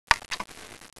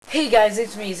Hey guys,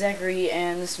 it's me, Zachary,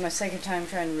 and this is my second time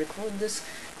trying to record this.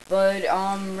 But,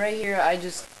 right here, I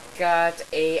just got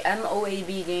a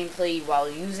MOAB gameplay while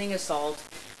using Assault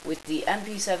with the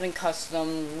MP7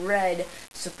 Custom Red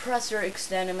Suppressor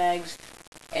Extended Mags,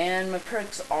 and my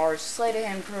perks are Sleight of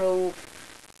Hand Pro,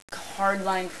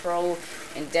 Hardline Pro,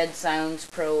 and Dead Silence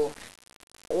Pro,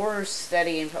 or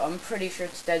Steady and Pro. I'm pretty sure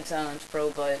it's Dead Silence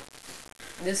Pro, but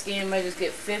this game I just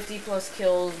get 50 plus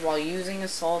kills while using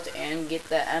Assault and get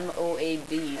the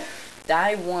MOAB.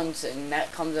 Die once and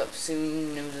that comes up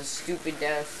soon. It was a stupid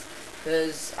death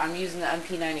because I'm using the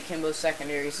MP9 Akimbo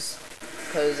secondaries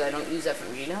because I don't use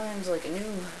FMG9s like a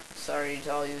noob. Sorry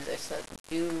to all you that said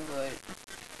do, but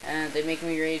and they make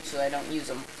me rage so I don't use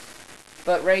them.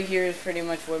 But right here is pretty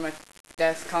much where my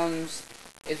death comes.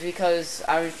 Is because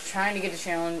I was trying to get a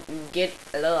challenge,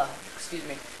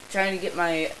 trying to get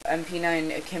my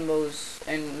MP9 Akimbos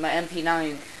and my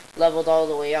MP9 leveled all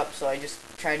the way up, so I just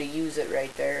try to use it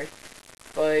right there.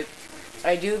 But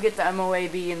I do get the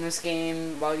MOAB in this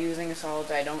game while using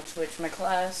Assault. I don't switch my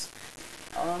class.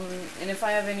 And if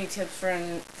I have any tips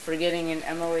for getting an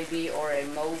MOAB or a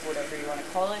MOAB, whatever you want to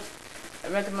call it, I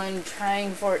recommend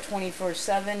trying for it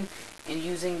 24/7 and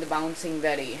using the bouncing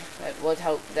Betty. That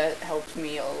helped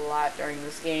me a lot during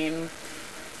this game.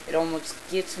 It almost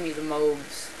gets me the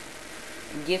MOABs.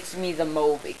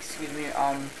 Excuse me.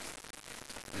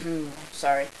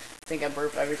 Sorry. I think I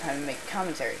burp every time I make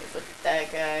commentary. But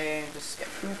that guy just got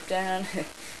pooped on.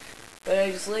 But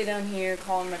I just lay down here,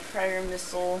 call my prior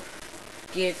missile.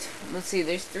 Let's see,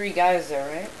 there's 3 guys there,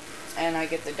 right? And I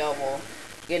get the double.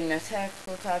 Get an attack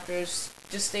helicopters.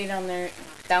 Just stay down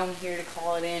here to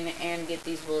call it in and get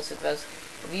these ballistic vests.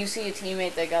 If you see a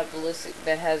teammate that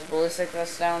has ballistic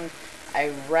vests down,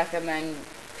 I recommend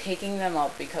picking them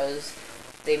up because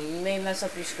they may mess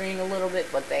up your screen a little bit,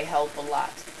 but they help a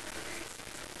lot.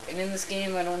 And in this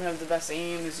game, I don't have the best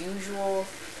aim as usual,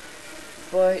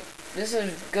 but this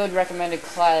is a good recommended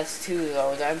class too,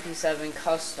 though. The MP7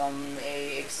 Custom,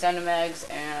 a extended mags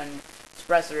and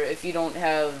suppressor. If you don't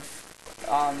have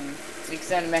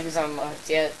extended mags unlocked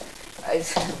yet, I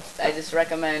just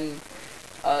recommend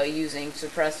using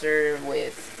suppressor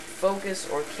with focus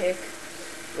or kick,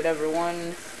 whatever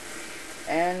one.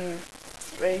 And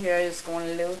right here I just go on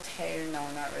a little tear. No,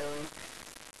 not really,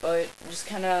 but just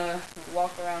kind of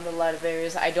walk around a lot of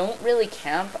areas. I don't really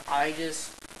camp. I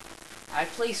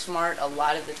play smart a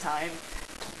lot of the time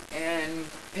and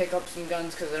pick up some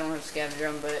guns because I don't have scavenger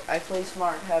drum, but I play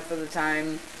smart half of the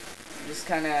time. Just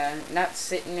kind of not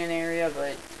sit in an area,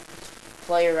 but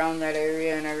play around that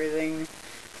area and everything.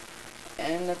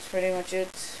 And that's pretty much it.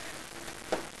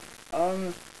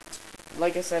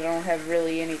 Like I said, I don't have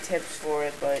really any tips for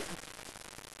it, but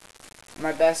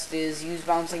my best is use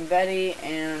Bouncing Betty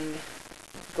and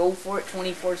go for it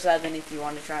 24/7 if you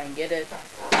want to try and get it.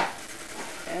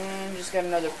 And just got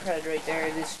another pred right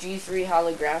there. This G3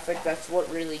 holographic, that's what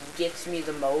really gets me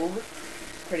the MOAB.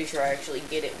 Pretty sure I actually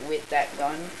get it with that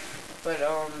gun. But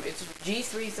it's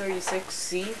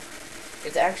G336C.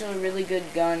 It's actually a really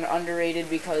good gun, underrated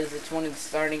because it's one of the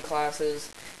starting classes.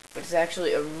 But it's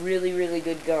actually a really, really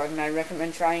good gun. I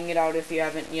recommend trying it out if you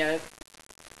haven't yet.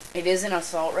 It is an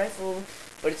assault rifle,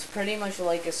 but it's pretty much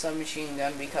like a submachine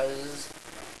gun because,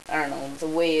 I don't know, the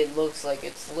way it looks like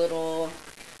it's little,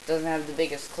 doesn't have the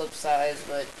biggest clip size,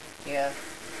 but yeah,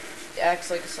 it acts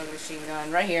like a submachine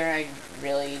gun. Right here, I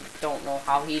really don't know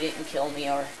how he didn't kill me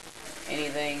or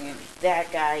anything.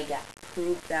 That guy got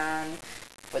pooped on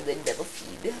for the double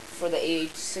feed for the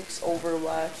AH6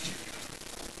 Overwatch.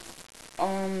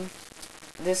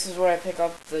 This is where I pick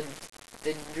up the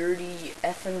dirty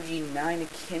FMG9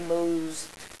 Akimbos.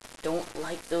 Don't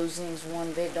like those things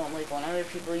one bit. Don't like when other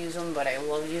people use them, but I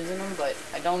love using them. But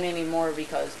I don't anymore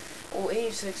because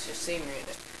AH6 just saved me.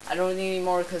 I don't need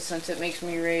anymore because since it makes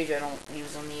me rage, I don't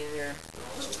use them either.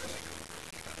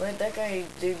 But that guy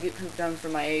did get pooped on for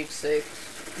my AH6.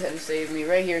 That saved me.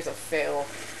 Right here is a fail.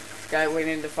 Guy went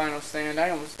into final stand. I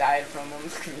almost died from him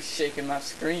because he was shaking my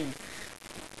screen.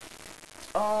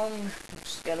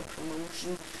 Just got a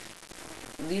promotion.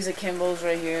 These Akimbos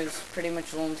right here is pretty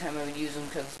much the only time I would use them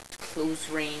because close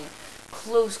range,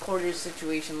 close quarters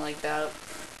situation like that.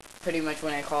 Pretty much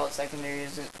when I call it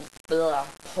secondaries, pull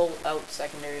out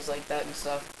secondaries like that and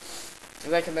stuff. I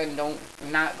recommend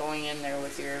not going in there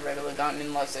with your regular gun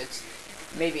unless it's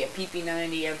maybe a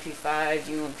PP90, MP5,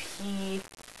 UMP,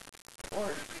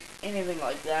 or anything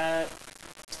like that.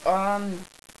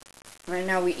 Right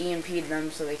now we EMP'd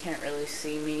them so they can't really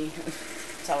see me.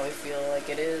 That's how I feel like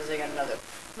it is. I got another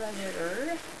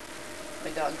predator. My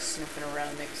dog's sniffing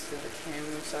around next to the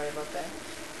camera. Sorry about that.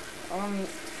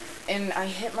 And I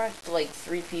hit marked like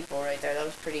 3 people right there. That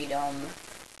was pretty dumb.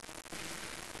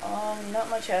 Not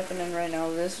much happening right now.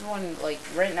 This one, like,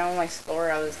 right now my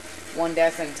score, I was 1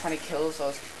 death and a ton of kills, so I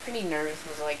was pretty nervous. I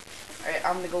was like, alright,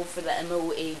 I'm gonna go for the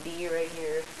MOAB right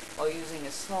here while using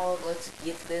assault. Let's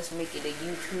get this, make it a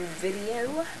YouTube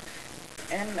video.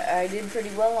 And I did pretty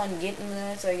well on getting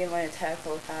this. I get my attack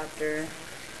helicopter.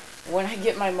 When I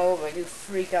get my MOAB, I do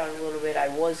freak out a little bit. I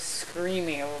was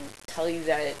screaming, I will tell you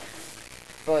that.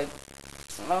 But,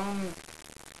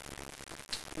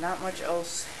 not much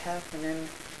else happening.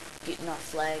 Getting our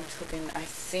flag taken. I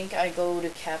think I go to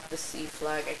cap the C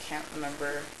flag. I can't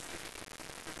remember.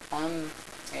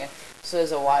 Yeah. So it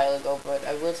was a while ago, but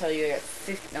I will tell you I got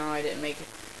 50. No, I didn't make it.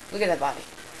 Look at that body.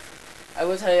 I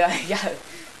will tell you I got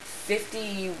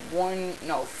 50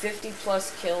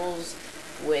 plus kills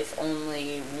with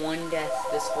only 1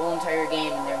 death this whole entire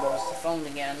game, and there goes the phone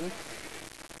again.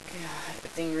 God, the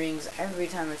thing rings every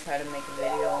time I try to make a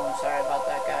video. I'm sorry about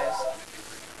that, guys.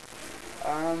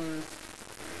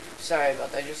 Sorry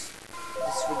about that. Just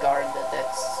disregard that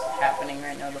that's happening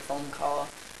right now, the phone call.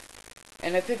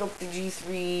 And I pick up the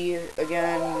G3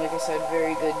 again. Like I said,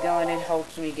 very good gun. It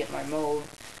helps me get my MOAB.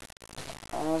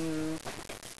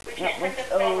 We can't pick up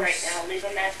the phone right now. Leave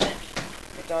a message.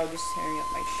 The dog is tearing up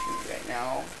my shoe right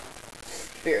now.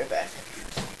 Be right back.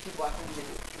 Keep watching the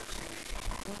video.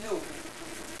 No.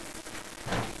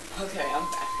 Okay, I'm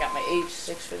back. Got my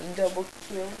H6 for the double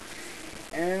kill.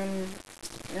 And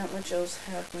not much else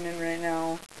happening right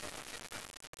now.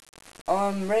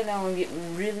 Right now I'm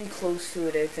getting really close to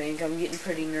it, I think. I'm getting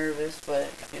pretty nervous, but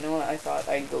you know what? I thought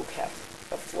I'd go cap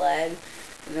a flag.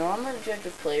 You know, I'm an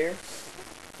objective player.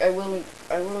 I will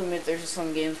admit there's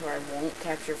some games where I won't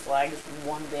capture flags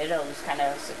one bit. I'll just kind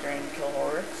of sit there and kill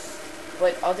horror.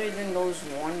 But other than those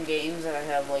 1 games that I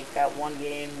have, like that 1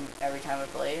 game every time I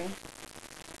play,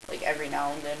 like every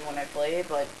now and then when I play,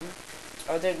 but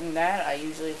other than that, I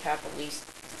usually cap at least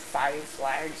 5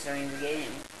 flags during the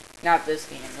game. Not this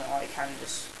game, though. I kind of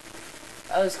just...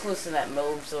 I was close to that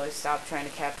MOAB, so I stopped trying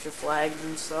to capture flags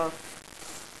and stuff.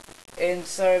 And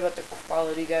sorry about the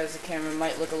quality, guys. The camera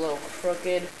might look a little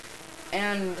crooked.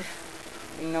 And,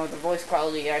 you know, the voice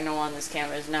quality I know on this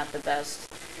camera is not the best.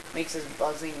 Makes this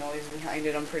buzzing noise behind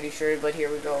it, I'm pretty sure. But here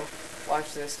we go.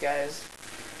 Watch this, guys.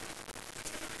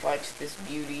 Watch this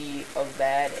beauty of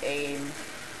bad aim.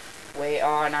 Wait,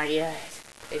 oh, not yet.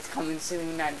 It's coming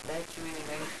soon, not bet you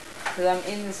anything. Because I'm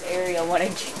in this area when I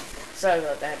get... Sorry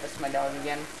about that, that's my dog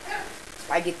again.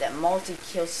 I get that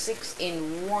multi-kill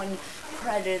 6-in-1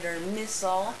 Predator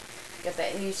missile. Got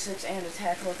that H6 and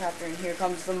attack helicopter, and here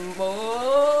comes the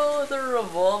mother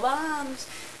of all bombs.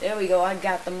 There we go, I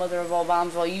got the mother of all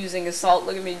bombs while using assault.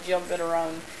 Look at me jumping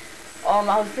around.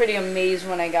 I was pretty amazed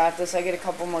when I got this. I get a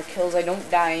couple more kills. I don't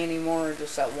die anymore,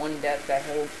 just that 1 death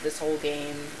this whole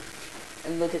game.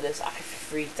 And look at this, I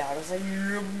freaked out. I was like,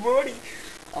 yeah, buddy.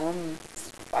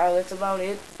 Wow, that's about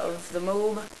it of the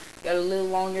MOAB. Got a little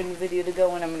longer in the video to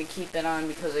go, and I'm going to keep it on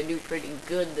because I do pretty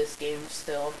good this game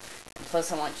still. And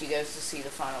plus, I want you guys to see the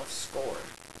final score.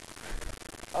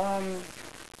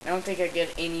 I don't think I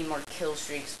get any more kill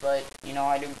streaks, but, you know,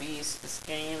 I do beast this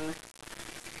game.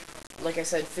 Like I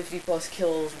said, 50 plus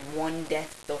kills, 1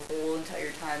 death the whole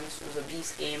entire time. This was a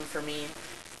beast game for me.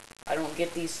 I don't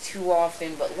get these too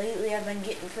often, but lately I've been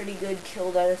getting pretty good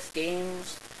kill death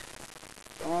games.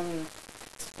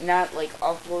 Not like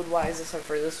upload wise except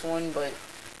for this one, but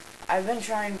I've been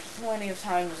trying plenty of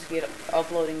times to get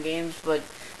uploading games, but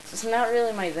it's not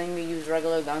really my thing to use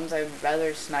regular guns. I'd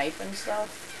rather snipe and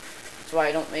stuff. That's why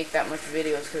I don't make that much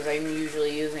videos, because I'm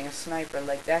usually using a sniper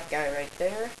like that guy right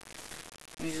there.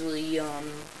 Usually,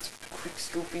 quick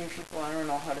scoping people. I don't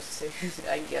know how to say it.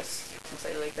 I guess you can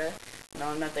say it like that. No,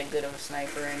 I'm not that good of a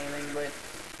sniper or anything, but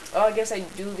I guess I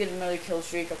do get another kill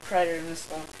streak, a Predator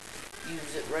missile.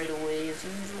 Use it right away as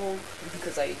usual,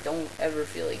 because I don't ever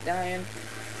feel like dying.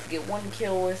 Get 1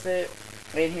 kill with it,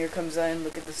 and here comes in.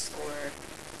 Look at the score,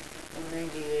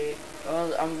 198.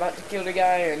 Well, I'm about to kill the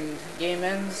guy, and game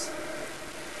ends.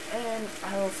 And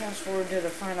I will fast forward to the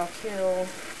final kill,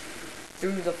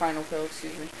 through the final kill,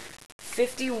 excuse me.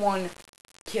 51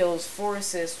 kills, 4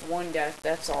 assists, 1 death.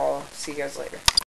 That's all. See you guys later.